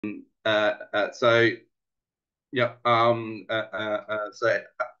So yeah, so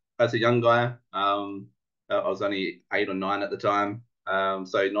as a young guy, I was only 8 or 9 at the time.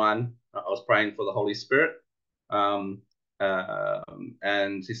 So 9, I was praying for the Holy Spirit. And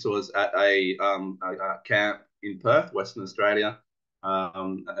this was at a camp in Perth, Western Australia.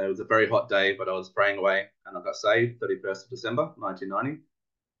 It was a very hot day, but I was praying away, and I got saved 31st of December, 1990.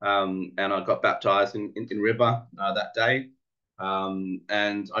 And I got baptized in river that day. And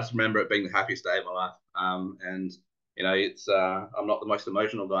I just remember it being the happiest day of my life. And it's I'm not the most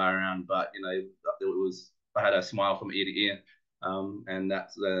emotional guy around, but it was I had a smile from ear to ear. And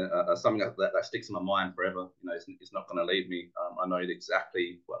that's something that sticks in my mind forever. It's not going to leave me. I know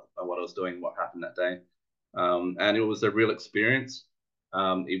exactly what I was doing, what happened that day. And it was a real experience.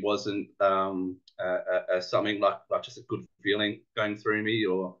 It wasn't something like just a good feeling going through me,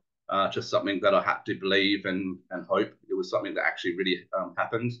 or just something that I had to believe and hope. It was something that actually really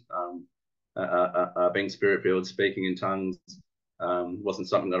happened. Being spirit filled, speaking in tongues, wasn't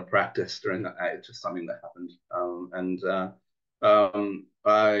something that I practiced during that day. It's just something that happened.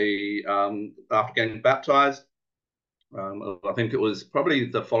 I after getting baptized, I think it was probably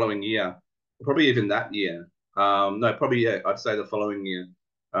the following year, probably even that year. No, probably yeah, I'd say the following year.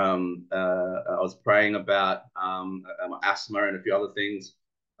 I was praying about asthma and a few other things,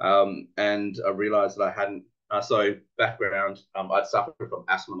 and I realized that I hadn't. So background, I'd suffered from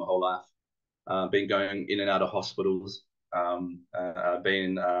asthma my whole life, been going in and out of hospitals,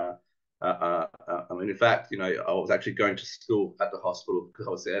 been. I mean, in fact, I was actually going to school at the hospital because I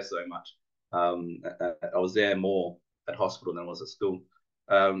was there so much. I was there more at hospital than I was at school.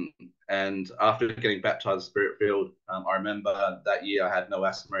 Um, and after getting baptized spirit filled, I remember that year I had no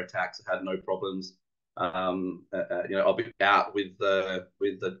asthma attacks, I had no problems. I'll be out with the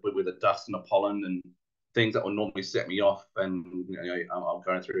dust and the pollen and things that would normally set me off, and I'm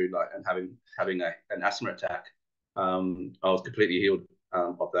going through like and having an asthma attack. I was completely healed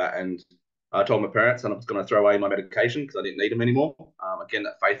of that, and I told my parents, and I was going to throw away my medication because I didn't need them anymore. Again,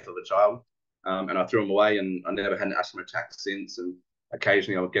 that faith of a child, and I threw them away, and I never had an asthma attack since. And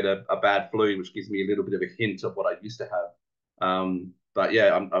occasionally, I would get a bad flu, which gives me a little bit of a hint of what I used to have. But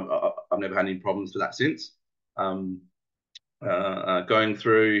yeah, I've never had any problems with that since. Um, Going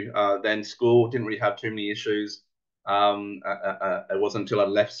through then school, didn't really have too many issues. It wasn't until I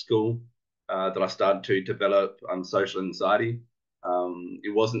left school that I started to develop social anxiety.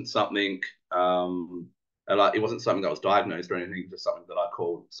 It wasn't something it wasn't something that was diagnosed or anything, just something that I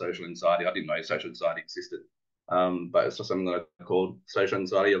called social anxiety. I didn't know social anxiety existed, but it's just something that I called social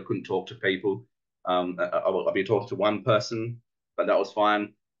anxiety. I couldn't talk to people. I'd be talking to one person, but that was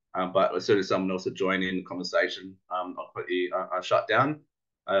fine. But as soon as someone else would join in the conversation, I shut down.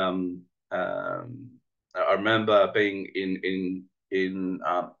 Um, um, I remember being in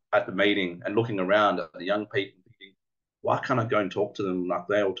at the meeting and looking around at the young people, thinking, why can't I go and talk to them like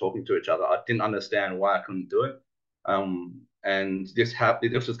they're all talking to each other? I didn't understand why I couldn't do it. And this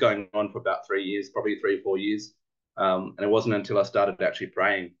happened. This was going on for about 3 years, probably 3 or 4 years. And it wasn't until I started actually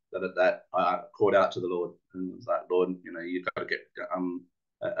praying that I called out to the Lord and was like, Lord, you've got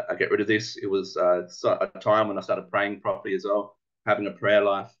to get rid of this. It was a time when I started praying properly as well, having a prayer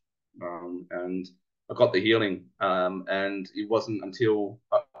life, and I got the healing. And it wasn't until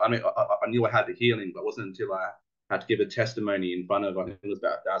I knew I had the healing, but it wasn't until I had to give a testimony in front of, I think it was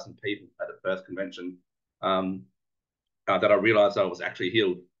about 1,000 people at the Perth convention, um, that I realized I was actually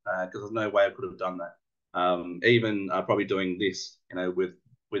healed, because there's no way I could have done that. Even probably doing this,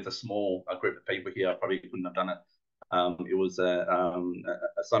 with a small group of people here, I probably couldn't have done it. It was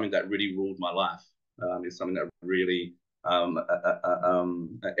something that really ruled my life. It's something that really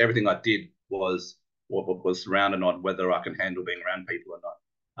everything I did was surrounded on whether I can handle being around people or not.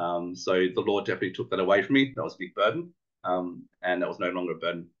 So the Lord definitely took that away from me. That was a big burden, and that was no longer a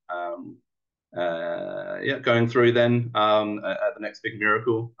burden. Yeah, going through then at the next big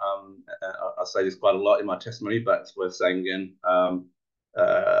miracle. I say this quite a lot in my testimony, but it's worth saying again. I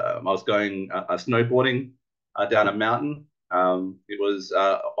was going snowboarding down a mountain. It was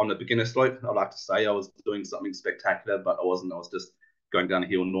on the beginner slope. I like to say I was doing something spectacular, but I wasn't. I was just going down a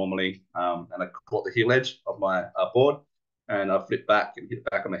hill normally, and I caught the heel edge of my board, and I flipped back and hit the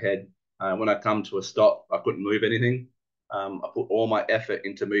back of my head. When I come to a stop, I couldn't move anything. I put all my effort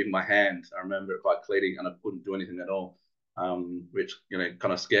into moving my hand. I remember it quite clearly, and I couldn't do anything at all, which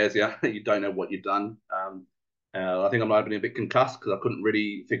kind of scares you. You don't know what you've done. I think I might have been a bit concussed because I couldn't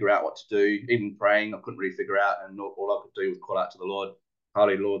really figure out what to do. Even praying, I couldn't really figure out, and all I could do was call out to the Lord,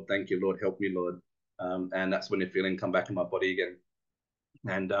 "Holy Lord, thank you, Lord, help me, Lord." And that's when the feeling come back in my body again.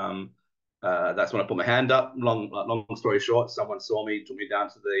 And That's when I put my hand up. Long story short, someone saw me, took me down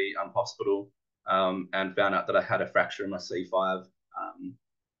to the hospital, and found out that I had a fracture in my C5.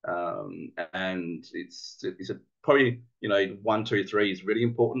 And it's a, probably, you know, 1, 2, 3 is really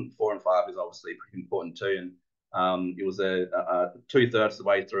important. 4 and 5 is obviously pretty important too. And it was a 2/3 of the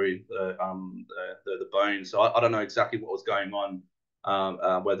way through the bone. So I don't know exactly what was going on,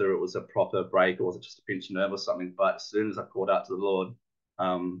 whether it was a proper break or was it just a pinched nerve or something. But as soon as I called out to the Lord,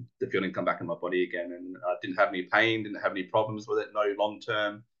 the feeling come back in my body again, and I didn't have any pain, didn't have any problems with it, no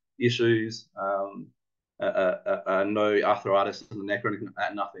long-term issues, no arthritis in the neck or anything like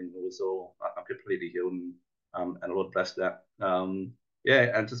that, nothing. It was all, I'm completely healed, and the Lord blessed that.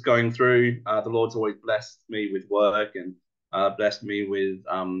 Yeah, and just going through, the Lord's always blessed me with work and blessed me with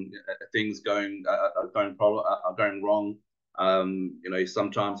things going wrong. You know,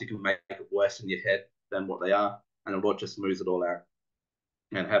 sometimes you can make it worse in your head than what they are, and the Lord just smooths it all out.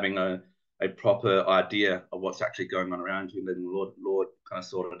 And having a proper idea of what's actually going on around you, and then the Lord kind of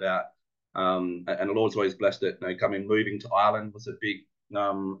sorted it out. And the Lord's always blessed it. You know, moving to Ireland was a big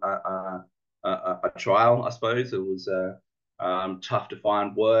a trial, I suppose. It was tough to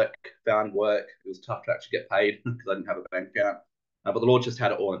find work. Found work. It was tough to actually get paid because I didn't have a bank account. But the Lord just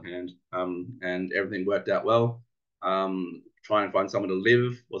had it all in hand, and everything worked out well. Trying to find someone to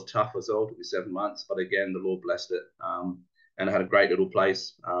live was tough as well. It took me 7 months, but again, the Lord blessed it. And I had a great little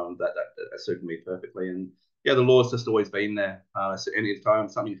place that suited me perfectly. And yeah, the Lord's just always been there. So any time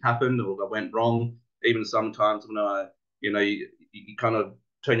something happened or I went wrong, even sometimes when you kind of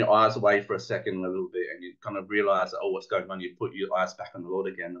turn your eyes away for a second a little bit, and you kind of realize, oh, what's going on? You put your eyes back on the Lord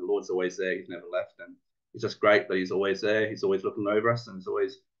again. The Lord's always there. He's never left, and it's just great that He's always there. He's always looking over us, and He's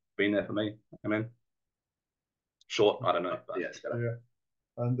always been there for me. Amen. Short, I don't know, but yeah, it's better.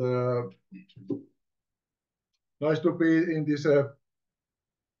 Yeah. And nice to be in this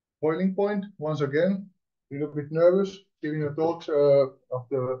boiling point once again. A little bit nervous giving a talk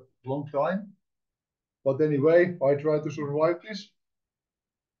after a long time. But anyway, I try to survive this.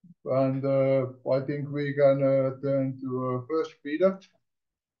 And I think we can turn to 1 Peter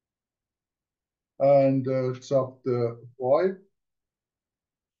and chapter 5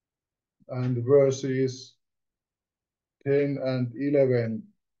 and verses 10 and 11.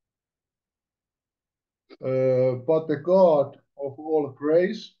 But the God of all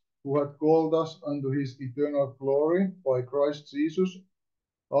grace, who had called us unto his eternal glory by Christ Jesus,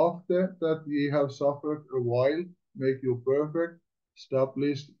 after that ye have suffered a while, make you perfect,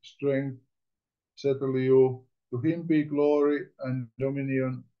 establish strength, settle you. To him be glory and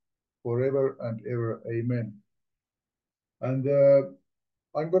dominion forever and ever. Amen. And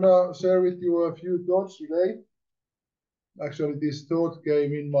I'm going to share with you a few thoughts today. Actually, this thought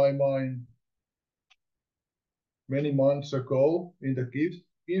came in my mind many months ago in the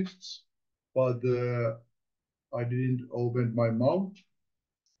gifts, but I didn't open my mouth.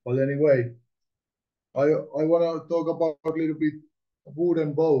 But anyway, I want to talk about a little bit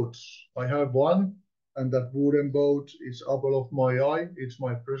wooden boats. I have one, and that wooden boat is apple of my eye. It's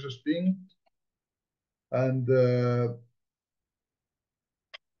my precious thing. And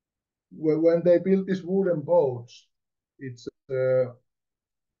when they build these wooden boats, it's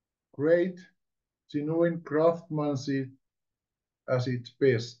great, genuine craftsmanship as its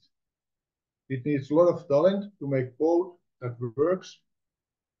best. It needs a lot of talent to make boat that works.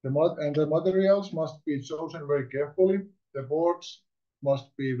 The materials must be chosen very carefully. The boards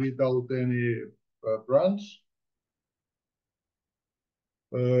must be without any branch.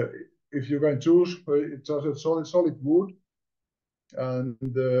 If you can choose, it's just a solid wood. And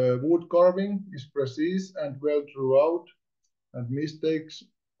the wood carving is precise and well throughout. And mistakes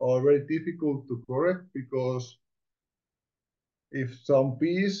are very difficult to correct because if some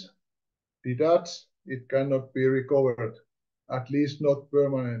piece detach, it cannot be recovered, at least not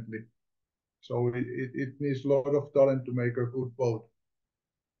permanently. So it needs a lot of talent to make a good boat.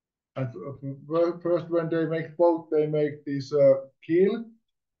 And first, when they make boat, they make this keel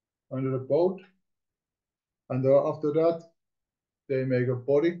under the boat. And after that, they make a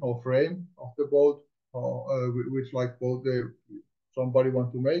body or frame of the boat, which like boat somebody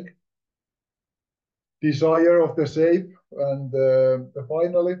want to make. Desire of the shape, and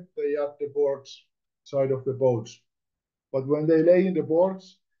finally they add the boards side of the boats. But when they lay in the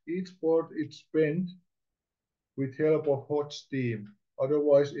boards, each board is bent with help of hot steam.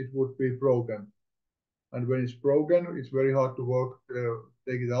 Otherwise, it would be broken. And when it's broken, it's very hard to work,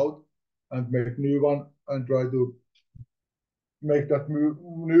 take it out and make new one and try to make that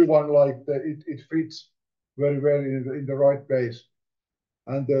new one like it fits very well in the right place.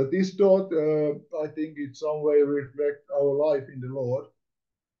 And this thought, I think it some way reflects our life in the Lord.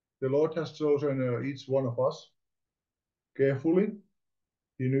 the Lord has chosen each one of us carefully.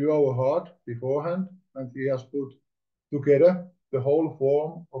 He knew our heart beforehand, and He has put together the whole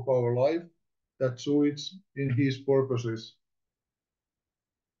form of our life that suits in His purposes.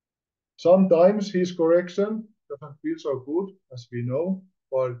 Sometimes His correction doesn't feel so good, as we know,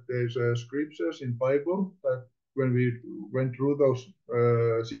 but there's scriptures in Bible that when we went through those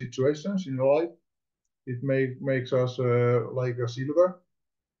situations in life, it makes us like a silver,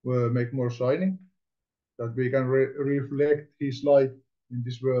 make more shining, that we can reflect His light in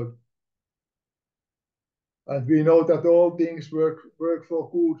this world. And we know that all things work for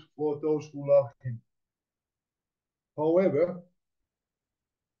good for those who love Him. However,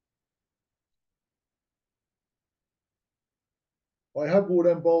 I have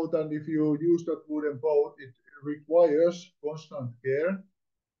wooden boat, and if you use that wooden boat, it requires constant care.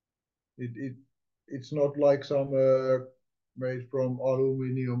 It's not like some made from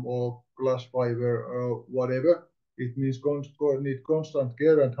aluminium or glass fiber or whatever. It means need constant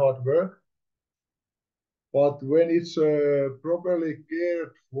care and hard work. But when it's properly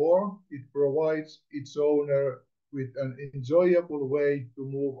cared for, it provides its owner with an enjoyable way to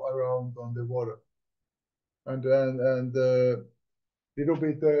move around on the water. And little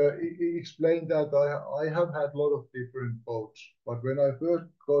bit explain that I have had a lot of different boats, but when I first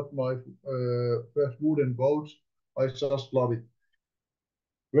got my first wooden boats, I just love it.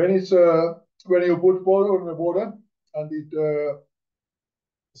 When it's when you put water on the water and it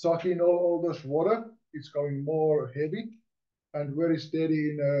suck in all this water, it's going more heavy and very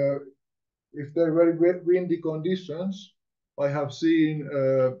steady in if there are very windy conditions. I have seen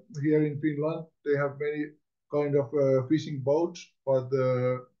here in Finland, they have many kind of fishing boats, but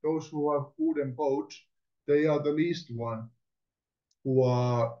those who have wooden boats, they are the least one who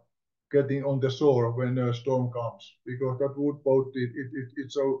are getting on the shore when a storm comes, because that wood boat,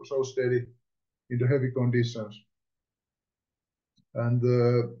 it's so steady in the heavy conditions. And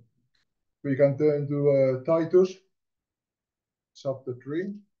we can turn to Titus chapter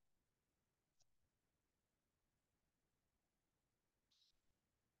 3.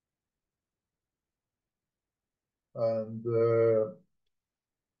 And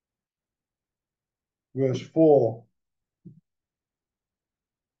verse 4.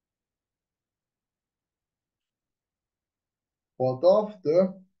 But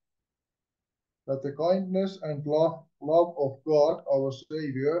after that the kindness and love of God, our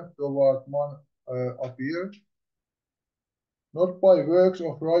Savior, toward man appeared, not by works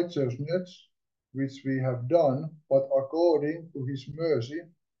of righteousness, which we have done, but according to His mercy,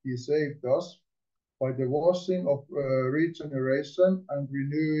 He saved us by the washing of regeneration and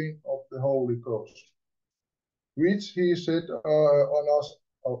renewing of the Holy Ghost, which He set on us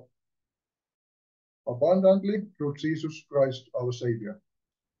abundantly through Jesus Christ, our Savior.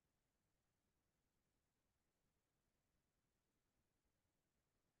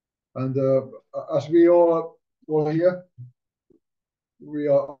 And as we all here, we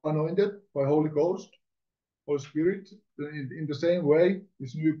are anointed by Holy Ghost, Holy Spirit. In the same way,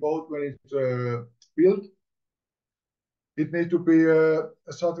 this new boat, when it's built, it needs to be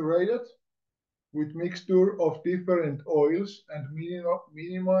saturated with mixture of different oils and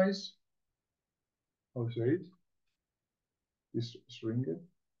minimize, how to say it, is shrinked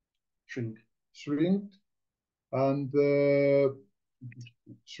and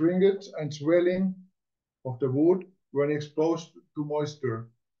shrinkage and swelling of the wood when exposed to moisture.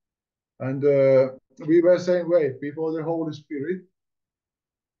 And we were same way before the Holy Spirit.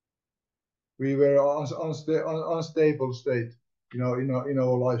 We were unstable state, in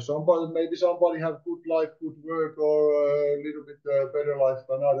our life. Maybe somebody have good life, good work, or a little bit better life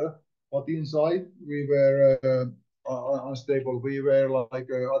than other. But inside we were unstable. We were like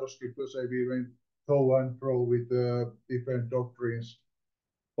other scriptures say, we went to and fro with different doctrines.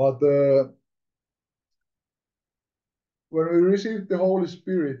 But when we received the Holy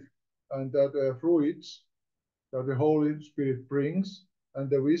Spirit and that fruits that the Holy Spirit brings and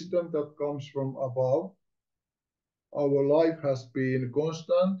the wisdom that comes from above, our life has been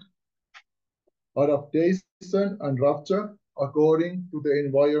constant adaptation and rupture according to the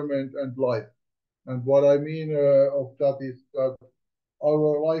environment and life. And what I mean of that is that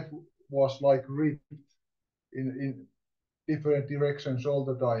our life was like ripped in different directions all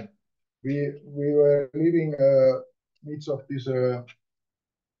the time. We were living midst of this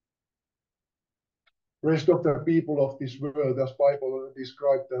rest of the people of this world, as Bible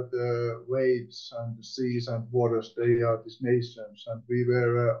described that the waves and the seas and waters, they are these nations, and we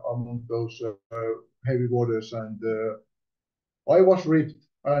were among those heavy waters, and I was ripped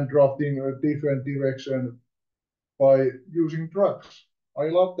and dropped in a different direction by using drugs. I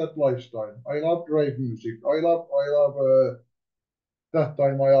love that lifestyle. I love rave music. I love that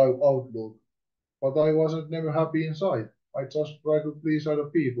time my outlook. But I wasn't never happy inside. I just try to please other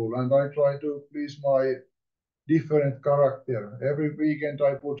people and I try to please my different character. Every weekend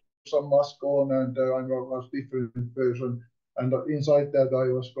I put some mask on and I was different person. And inside that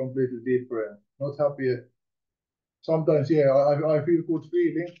I was completely different. Not happy. Sometimes, yeah, I feel good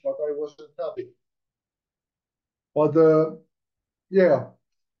feelings, but I wasn't happy. But yeah,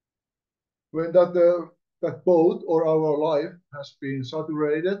 when that boat or our life has been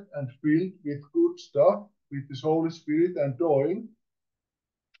saturated and filled with good stuff, with the Holy Spirit and oil,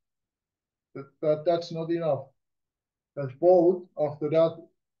 that's not enough. That boat after that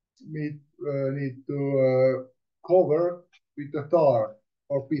need to cover with the tar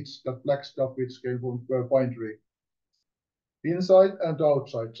or pitch, that black stuff which came from pine tree, inside and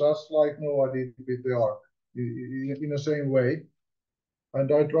outside, just like Noah did with the ark, in the same way. And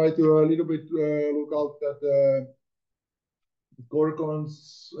I try to a little bit look out that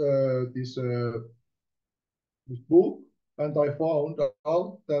Gorgon's this book, and I found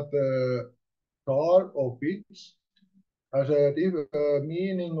out that tar or pitch has a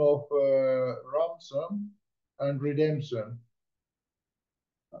meaning of ransom and redemption.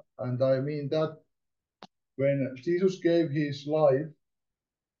 And I mean that when Jesus gave his life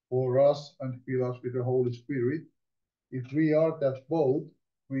for us and fill us with the Holy Spirit, if we are that boat,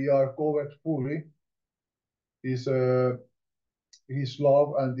 we are covered fully his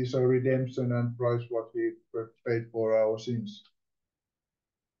love and his redemption and price what he paid for our sins.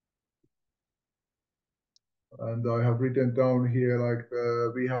 And I have written down here like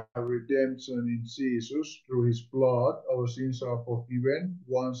we have redemption in Jesus through his blood. Our sins are forgiven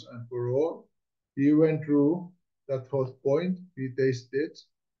once and for all. He went through that hot point. He tasted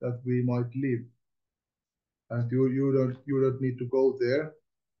that we might live. And you don't need to go there.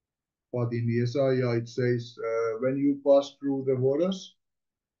 But in Isaiah it says, when you pass through the waters,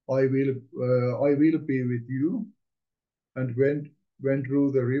 I will be with you. And when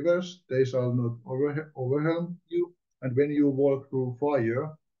through the rivers, they shall not overwhelm you. And when you walk through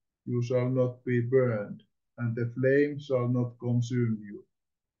fire, you shall not be burned, and the flame shall not consume you.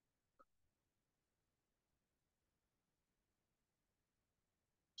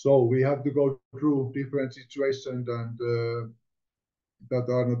 So we have to go through different situations and that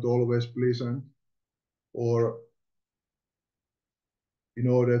are not always pleasant, or in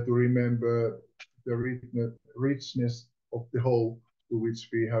order to remember the richness of the hope to which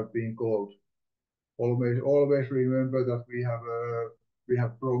we have been called. Always remember that we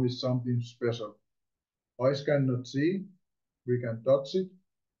have promised something special. Eyes cannot see, we can touch it,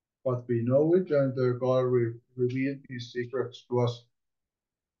 but we know it, and God revealed his secrets to us.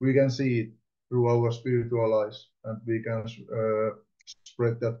 We can see it through our spiritual eyes, and we can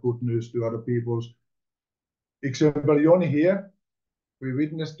spread that good news to other people's. Example, Joni here, we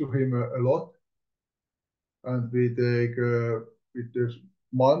witness to him a lot, and we take with the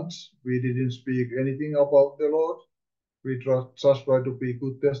months we didn't speak anything about the Lord. We just try to be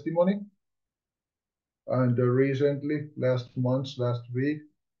good testimony. And recently, last week,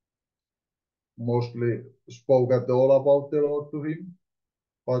 mostly spoke at all about the Lord to him.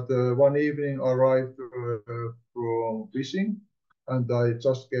 But one evening I arrived from fishing, and I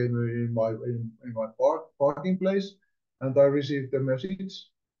just came in my parking place, and I received a message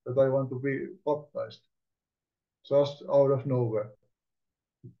that I want to be baptized, just out of nowhere.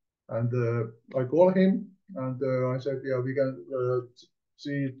 And I called him, and I said, "Yeah, we can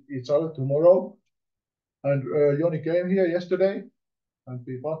see each other tomorrow." And Joni came here yesterday, and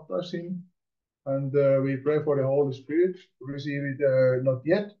we baptized him. And we pray for the Holy Spirit to receive it, not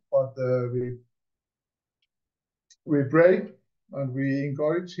yet, but we pray and we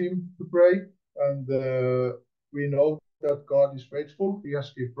encourage him to pray. And we know that God is faithful. He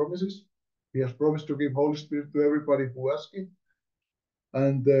has given promises. He has promised to give Holy Spirit to everybody who asks it.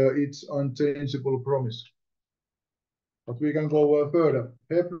 And it's unchangeable promise. But we can go further.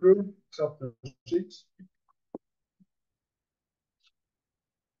 Hebrew chapter 6.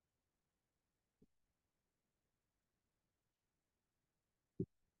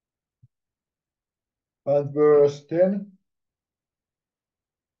 And verse 10.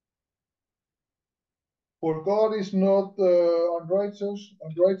 For God is not unrighteous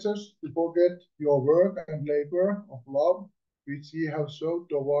to forget your work and labor of love, which ye have showed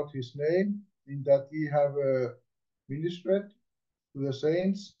toward his name, in that ye have ministered to the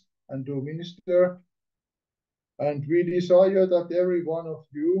saints and to minister. And we desire that every one of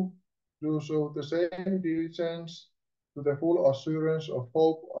you do show the same diligence to the full assurance of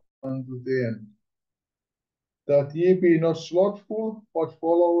hope unto the end, that ye be not slothful, but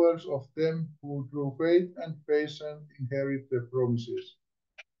followers of them who through faith and patience inherit the promises.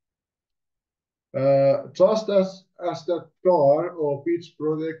 Just as that tar or pitch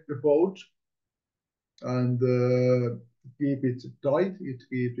protect the boat and keep it tight, it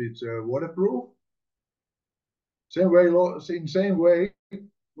keeps it waterproof. In same way,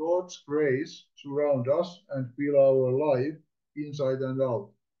 Lord's grace surround us and fill our life inside and out.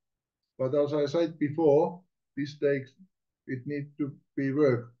 But as I said before, it needs to be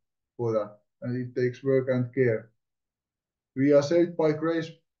work for that, and it takes work and care. We are saved by grace,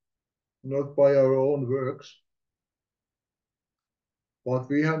 not by our own works, but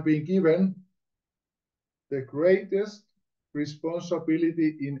we have been given the greatest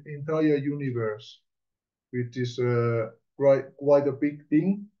responsibility in entire universe, which is quite a big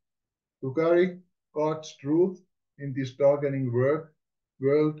thing, to carry God's truth in this darkening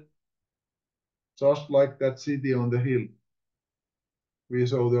world, just like that city on the hill. We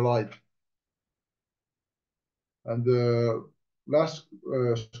saw the light. And the last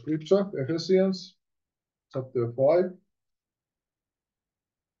scripture, Ephesians chapter 5.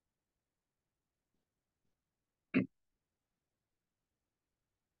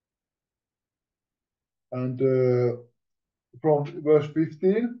 And from verse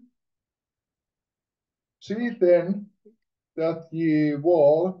 15, see then that ye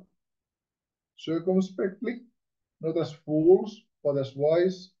walk circumspectly, not as fools, but as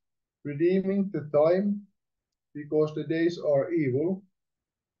wise, redeeming the time, because the days are evil.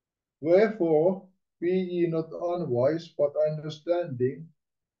 Wherefore, be ye not unwise, but understanding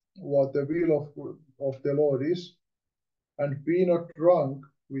what the will of the Lord is, and be not drunk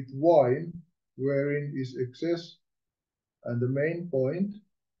with wine, wherein is excess, and the main point,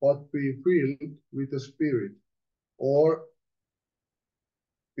 but be filled with the Spirit, or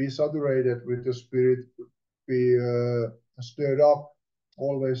be saturated with the Spirit, be stirred up,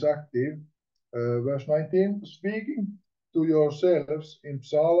 always active. Verse 19, speaking to yourselves in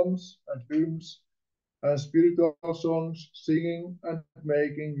psalms and hymns and spiritual songs, singing and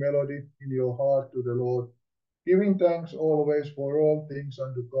making melody in your heart to the Lord, giving thanks always for all things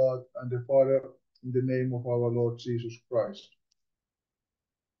unto God and the Father in the name of our Lord Jesus Christ.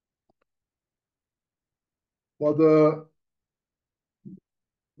 But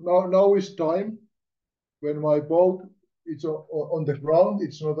now is time when my boat is on the ground,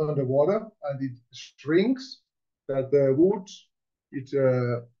 it's not on the water, and it shrinks. That the woods it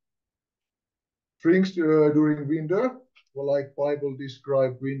shrinks during winter. Well, like Bible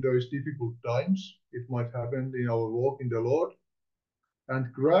described, winter is difficult times. It might happen in our walk in the Lord,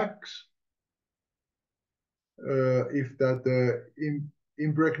 and cracks if that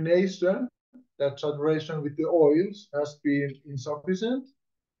impregnation, that saturation with the oils has been insufficient,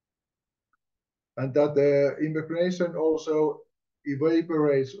 and that the impregnation also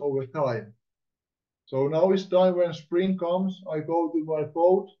evaporates over time. So now is time when spring comes, I go to my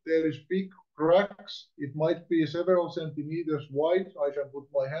boat, there is big cracks, it might be several centimeters wide, I can put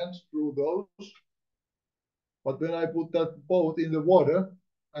my hands through those. But when I put that boat in the water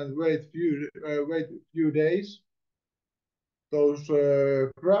and wait few days, those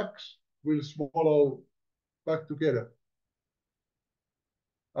cracks will swallow back together,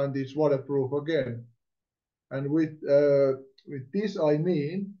 and it's waterproof again. And with this I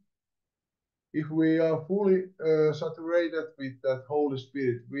mean, if we are fully saturated with that Holy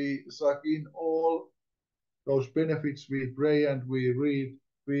Spirit, we suck in all those benefits, we pray and we read,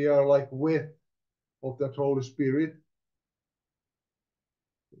 we are like wet of that Holy Spirit.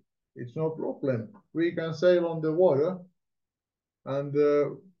 It's no problem. We can sail on the water, and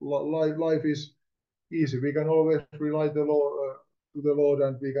life is easy. We can always rely to the Lord,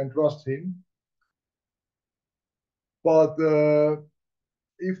 and we can trust Him. But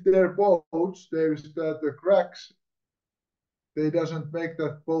if there are boats, there is that the cracks, they doesn't make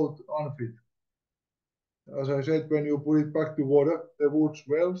that boat unfit. As I said, when you put it back to water, the wood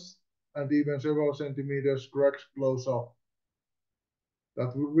swells, and even several centimeters cracks close up.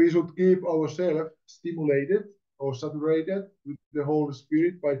 That we should keep ourselves stimulated or saturated with the Holy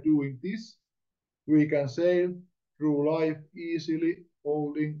Spirit. By doing this, we can sail through life easily,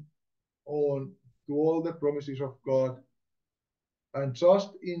 holding on to all the promises of God, and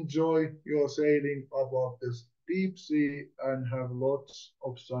just enjoy your sailing above the deep sea and have lots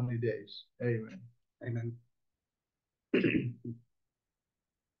of sunny days. Amen. Amen.